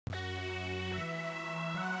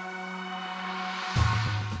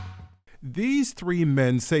These three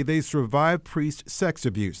men say they survived priest sex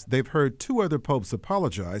abuse. They've heard two other popes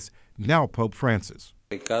apologize, now Pope Francis.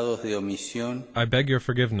 I beg your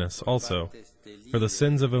forgiveness also for the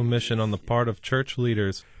sins of omission on the part of church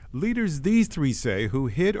leaders. Leaders, these three say, who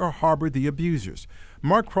hid or harbored the abusers.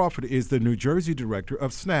 Mark Crawford is the New Jersey director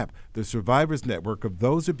of SNAP, the survivors network of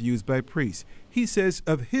those abused by priests. He says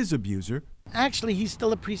of his abuser, actually, he's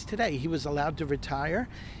still a priest today. He was allowed to retire.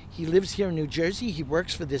 He lives here in New Jersey. He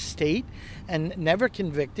works for this state and never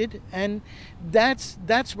convicted. And that's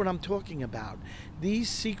what I'm talking about. These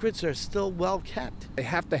secrets are still well kept. They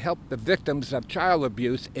have to help the victims of child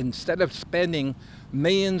abuse instead of spending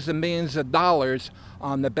millions and millions of dollars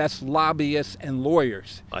on the best lobbyists and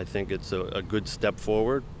lawyers. I think it's a good step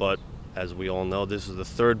forward, but as we all know, this is the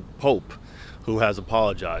third pope who has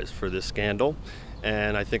apologized for this scandal,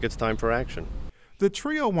 and I think it's time for action. The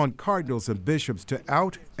trio want cardinals and bishops to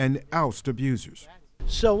out and oust abusers.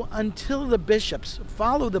 So until the bishops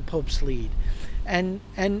follow the Pope's lead and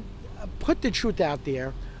put the truth out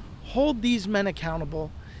there, hold these men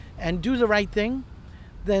accountable, and do the right thing,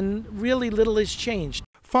 then really little is changed.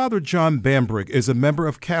 Father John Bambrick is a member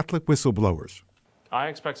of Catholic Whistleblowers. I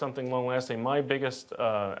expect something long-lasting. My biggest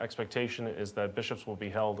expectation is that bishops will be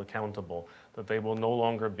held accountable, that they will no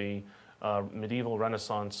longer be medieval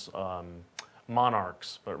Renaissance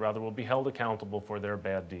monarchs, but rather will be held accountable for their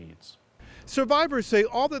bad deeds. Survivors say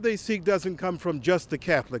all that they seek doesn't come from just the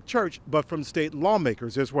Catholic Church, but from state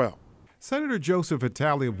lawmakers as well. Senator Joseph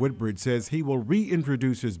Vitale of Woodbridge says he will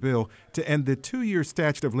reintroduce his bill to end the 2-year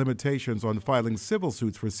statute of limitations on filing civil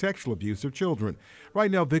suits for sexual abuse of children.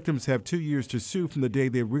 Right now, victims have 2 years to sue from the day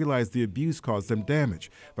they realize the abuse caused them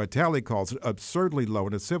damage. Vitale calls it absurdly low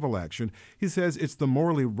in a civil action. He says it's the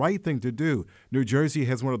morally right thing to do. New Jersey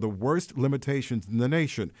has one of the worst limitations in the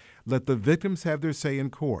nation. Let the victims have their say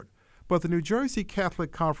in court. But the New Jersey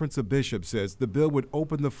Catholic Conference of Bishops says the bill would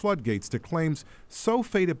open the floodgates to claims so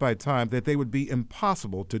faded by time that they would be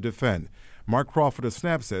impossible to defend. Mark Crawford of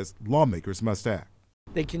SNAP says lawmakers must act.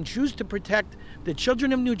 They can choose to protect the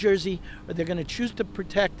children of New Jersey, or they're going to choose to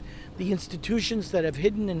protect the institutions that have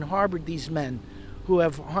hidden and harbored these men who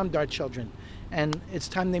have harmed our children. And it's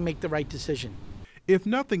time they make the right decision. If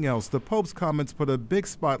nothing else, the Pope's comments put a big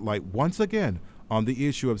spotlight once again on the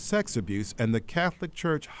issue of sex abuse and the Catholic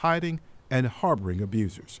Church hiding and harboring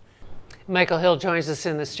abusers. Michael Hill joins us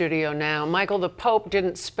in the studio now. Michael, the Pope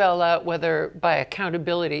didn't spell out whether by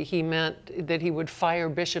accountability he meant that he would fire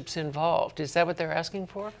bishops involved. Is that what they're asking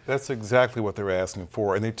for? That's exactly what they're asking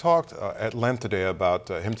for. And they talked at length today about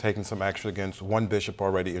him taking some action against one bishop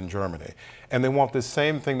already in Germany. And they want the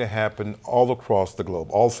same thing to happen all across the globe,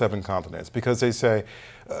 all 7 continents, because they say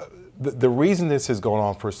the reason this has gone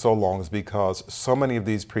on for so long is because so many of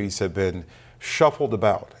these priests have been shuffled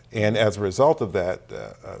about. And as a result of that,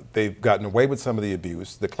 they've gotten away with some of the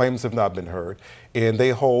abuse. The claims have not been heard. And they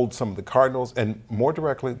hold some of the cardinals and, more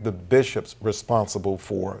directly, the bishops responsible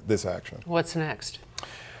for this action. What's next?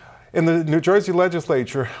 In the New Jersey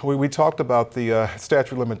legislature, we talked about the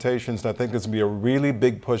statute of limitations, and I think there's going to be a really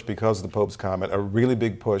big push because of the Pope's comment, a really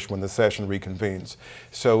big push when the session reconvenes.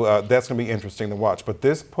 So that's going to be interesting to watch. But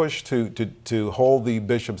this push to hold the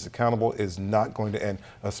bishops accountable is not going to end,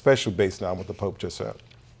 especially based on what the Pope just said.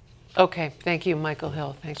 Okay, thank you, Michael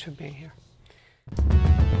Hill. Thanks for being here.